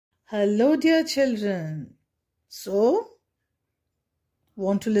Hello, dear children. So,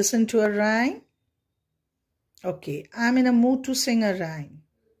 want to listen to a rhyme? Okay, I'm in a mood to sing a rhyme.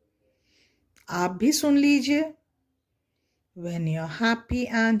 आप भी सुन लीजिए. When you're happy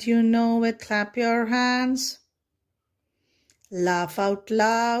and you know it, clap your hands. Laugh out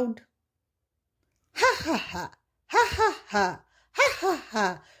loud. Ha ha ha, ha ha ha, ha ha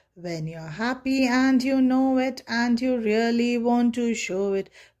ha. When you're happy and you know it and you really want to show it.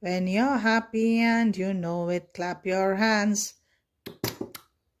 When you're happy and you know it, clap your hands.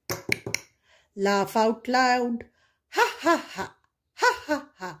 Laugh out loud. Ha ha ha, ha ha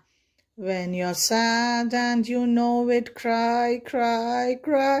ha. When you're sad and you know it, cry, cry,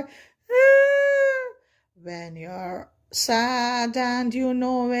 cry. When you're sad and you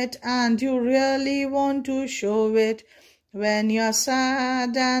know it and you really want to show it. When you're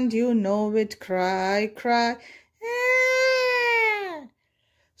sad and you know it, cry, cry.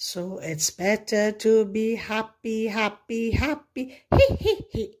 So it's better to be happy, happy, happy. Hee hee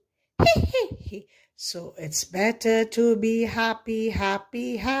hee. Hee hee hee. So it's better to be happy,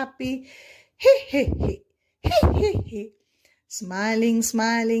 happy, happy. Hee hee hee. Hee hee hee. Smiling,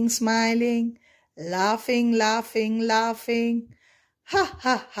 smiling, smiling. Laughing, laughing, laughing. Ha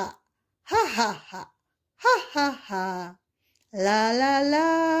ha ha. Ha ha ha. Ha ha ha. La la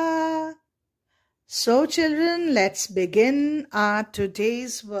la. So children, let's begin our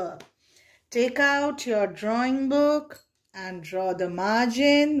today's work. Take out your drawing book and draw the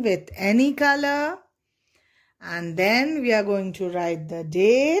margin with any color. And then we are going to write the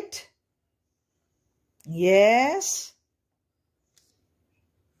date. Yes.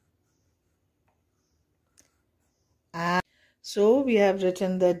 And so we have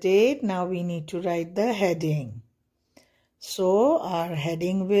written the date. Now we need to write the heading. So our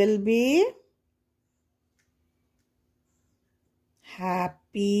heading will be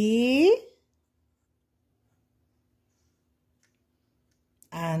Happy,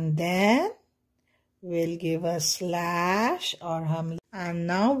 and then we'll give a slash or hum. And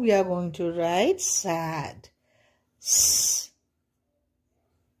now we are going to write sad.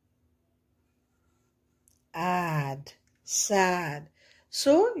 Add, sad.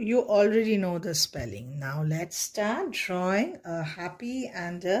 So you already know the spelling. Now let's start drawing a happy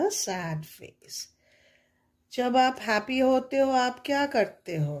and a sad face. जब आप happy होते हो आप क्या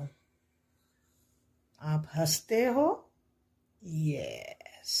करते हो? आप हंसते हो?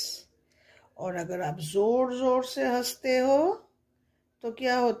 यस. और अगर आप जोर जोर से हंसते हो तो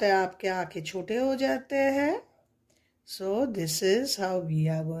क्या होता है? आपके आंखें छोटे हो जाते हैं. So this is how we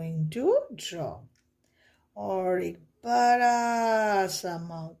are going to draw. और एक बड़ा सा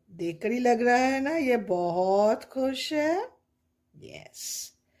माउथ देखकर ही लग रहा है ना ये बहुत खुश है. Yes.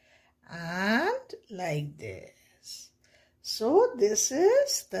 And like this. So this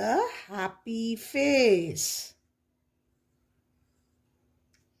is the happy face.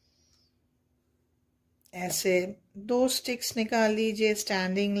 ऐसे दो स्टिक्स निकाल लीजिए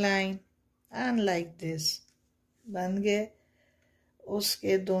standing line and like this. बन गए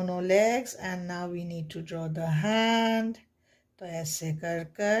उसके दोनों legs. And now we need to draw the hand. तो ऐसे कर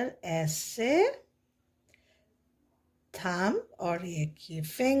कर ऐसे thumb और एक ये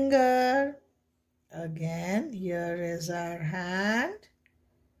finger. Again, here is our hand.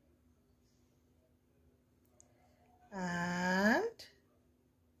 And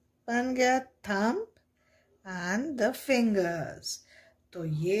बन गया thumb and the fingers. तो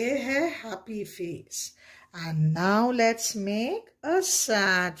ये है happy face. And now let's make a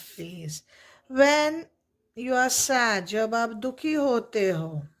sad face. When you are sad, जब आप दुखी होते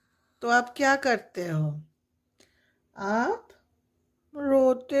हो तो आप क्या करते हो? आप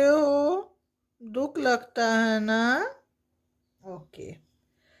रोते हो. दुख लगता है ना? Okay.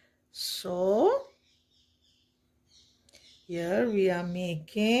 So here we are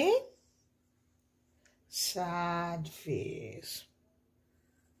making sad face.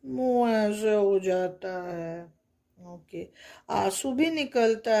 मुंह ऐसे हो जाता है. Okay. आंसू भी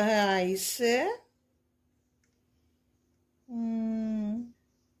निकलता है आई से.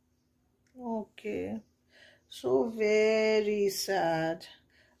 Okay. So very sad.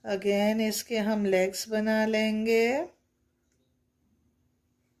 Again इसके हम legs बना लेंगे.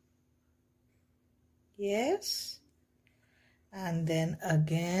 Yes. And then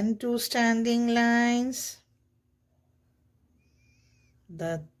again two standing lines.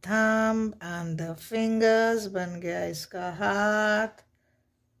 The thumb and the fingers बन गया इसका हाथ.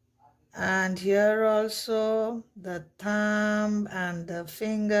 And here also the thumb and the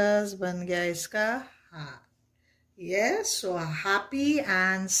fingers बन गया इसका हाथ. Yes, so a happy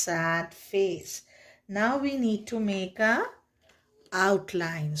and sad face. Now we need to make a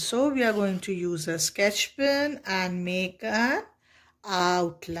outline. So we are going to use a sketch pen and make an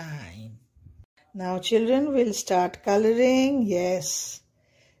outline. Now children will start coloring. Yes,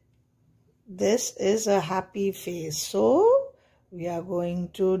 this is a happy face. So we are going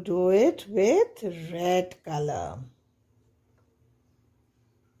to do it with red color.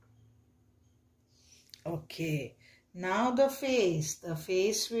 Okay, now the face. The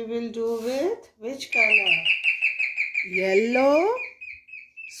face we will do with which color? Yellow.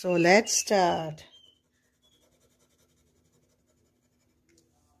 So let's start.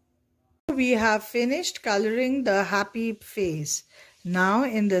 We have finished coloring the happy face. Now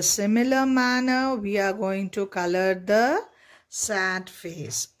in the similar manner, we are going to color the sad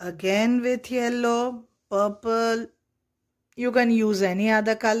face. Again with yellow, purple. You can use any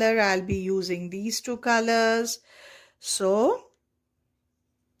other color. I'll be using these two colors. So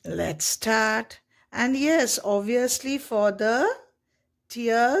let's start. And yes, obviously for the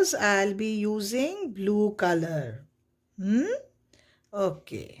tears, I'll be using blue color.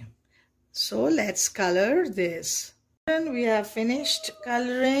 Okay. So let's color this. And we have finished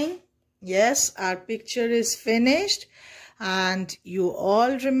coloring. Yes, our picture is finished. And you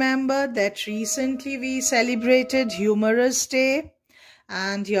all remember that recently we celebrated Humorous Day.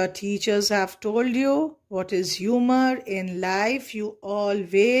 And your teachers have told you what is humor in life. You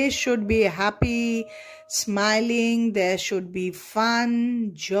always should be happy, smiling. There should be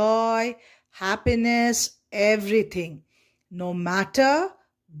fun, joy, happiness, everything. No matter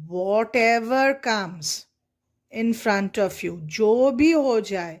whatever comes in front of you, जो भी हो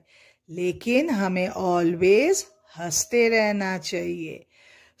जाए, लेकिन हमें always हंसते रहना चाहिए.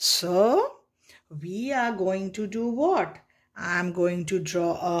 So we are going to do what? I'm going to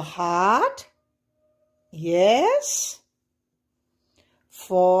draw a heart. Yes.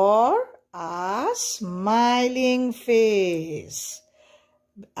 For a smiling face.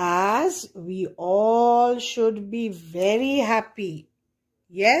 As we all should be very happy.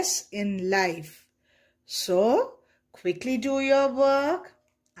 Yes, in life. So, quickly do your work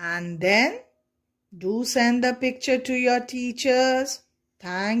and then do send the picture to your teachers.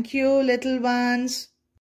 Thank you, little ones.